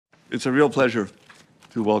It's a real pleasure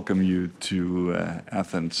to welcome you to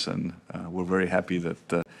Athens, and we're very happy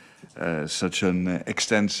that such an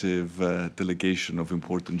extensive delegation of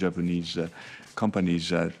important Japanese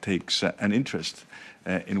companies takes an interest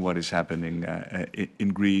in what is happening in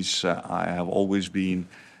Greece. I have always been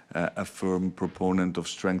a firm proponent of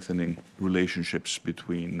strengthening relationships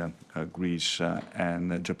between Greece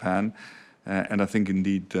and Japan. And I think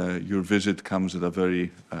indeed your visit comes at a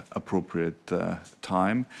very appropriate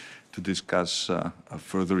time to discuss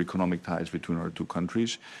further economic ties between our two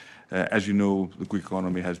countries. As you know, the Greek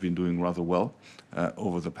economy has been doing rather well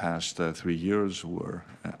over the past 3 years. We're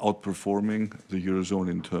outperforming the Eurozone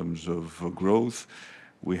in terms of growth.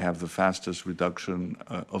 We have the fastest reduction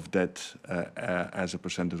of debt as a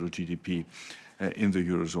percentage of GDP in the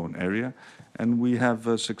Eurozone area. And we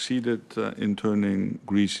have succeeded in turning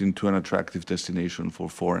Greece into an attractive destination for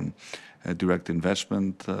foreign direct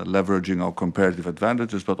investment, leveraging our comparative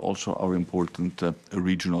advantages, but also our important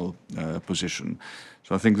regional position.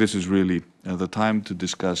 So I think this is really the time to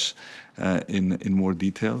discuss in more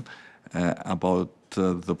detail about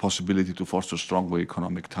the possibility to foster stronger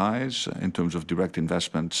economic ties in terms of direct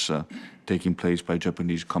investments taking place by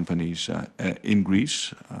Japanese companies in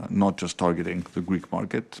Greece, not just targeting the Greek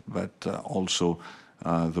market, but also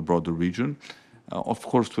the broader region. Of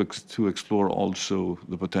course, to explore also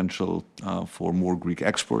the potential for more Greek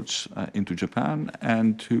exports into Japan,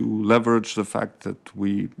 and to leverage the fact that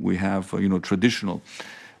we have traditional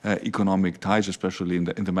economic ties, especially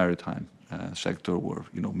in the maritime sector, where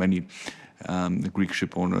many Greek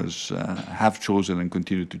ship owners have chosen and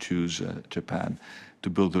continue to choose Japan to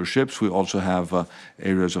build their ships. We also have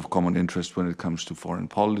areas of common interest when it comes to foreign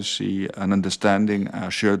policy, an understanding, a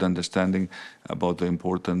shared understanding about the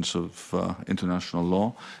importance of international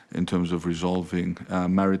law in terms of resolving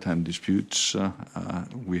maritime disputes.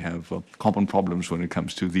 We have common problems when it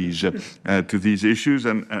comes to these issues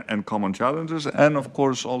and common challenges, and of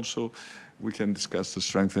course also we can discuss the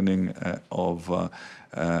strengthening of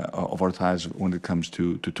our ties when it comes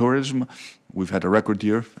to tourism. We've had a record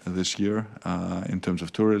year this year in terms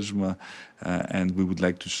of tourism, and we would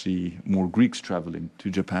like to see more Greeks traveling to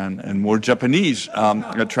Japan and more Japanese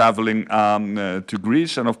traveling to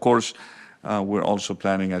Greece. And of course, we're also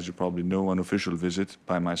planning, as you probably know, an official visit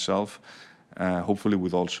by myself, hopefully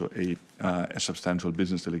with also a substantial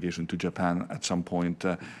business delegation to Japan at some point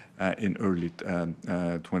in early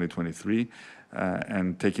 2023.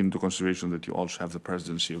 And taking into consideration that you also have the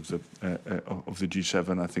presidency of the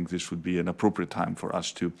G7, I think this would be an appropriate time for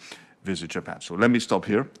us to visit Japan. So let me stop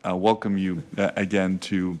here. Welcome you again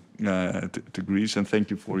to Greece, and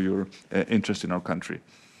thank you for your interest in our country.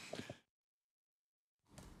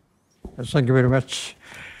 Thank you very much.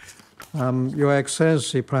 Your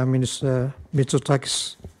Excellency Prime Minister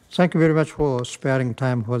Mitsotaki, thank you very much for sparing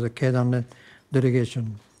time for the Keidan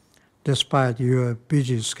delegation, despite your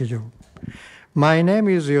busy schedule. My name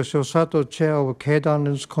is Yoshio Sato, Chair of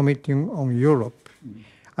Keidan's Committee on Europe.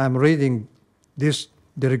 I'm leading this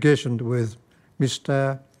delegation with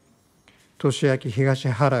Mr. Toshiaki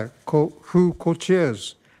Higashihara, who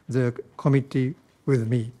co-chairs the committee with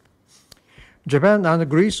me. Japan and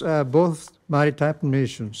Greece are both maritime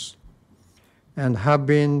nations and have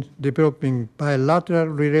been developing bilateral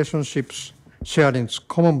relationships sharing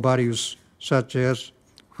common values such as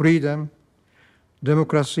freedom,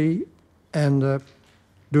 democracy, and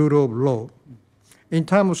rule of law. In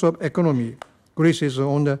terms of economy, Greece is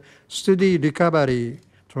on the steady recovery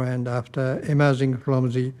trend after emerging from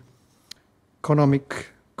the economic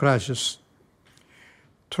crisis.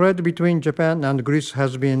 Trade between Japan and Greece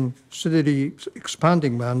has been steadily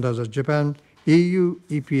expanding under the Japan-EU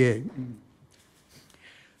EPA.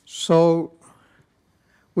 So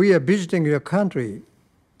we are visiting your country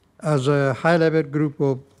as a high-level group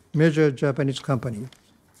of major Japanese companies.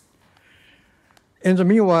 In the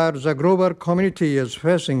meanwhile, the global community is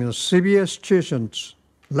facing severe situations.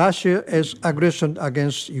 Russia's aggression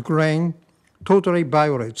against Ukraine totally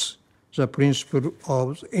violates the principle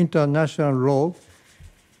of international law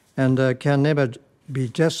and can never be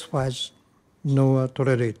justified nor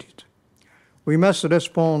tolerated. We must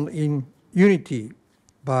respond in unity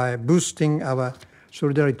by boosting our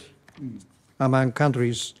solidarity among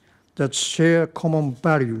countries that share common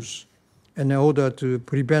values in order to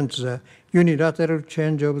prevent the unilateral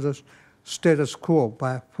change of the status quo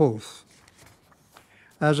by force.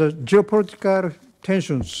 As geopolitical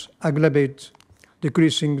tensions aggravate,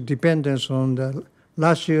 decreasing dependence on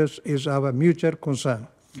Russia is our mutual concern.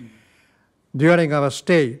 During our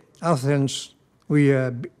stay in Athens, we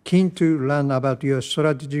are keen to learn about your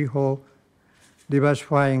strategy for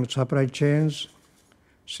diversifying supply chains,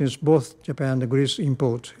 since both Japan and Greece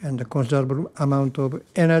import a considerable amount of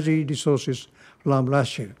energy resources from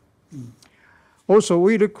Russia. Also,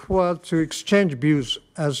 we look forward to exchange views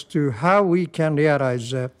as to how we can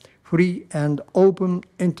realize a free and open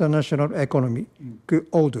international economic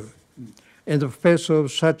order in the face of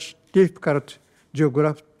such difficult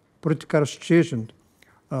geopolitical situation.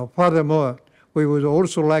 Furthermore, we would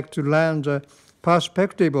also like to learn the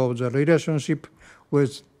perspective of the relationship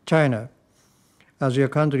with China, as your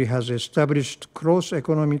country has established close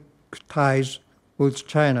economic ties with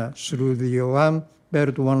China through the One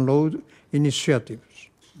Belt, One Road initiatives.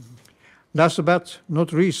 Last but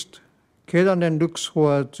not least, K-Danen looks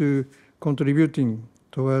forward to contributing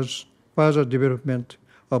towards further development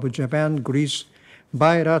of Japan-Greece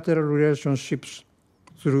bilateral relationships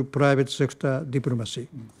through private sector diplomacy.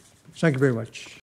 Thank you very much.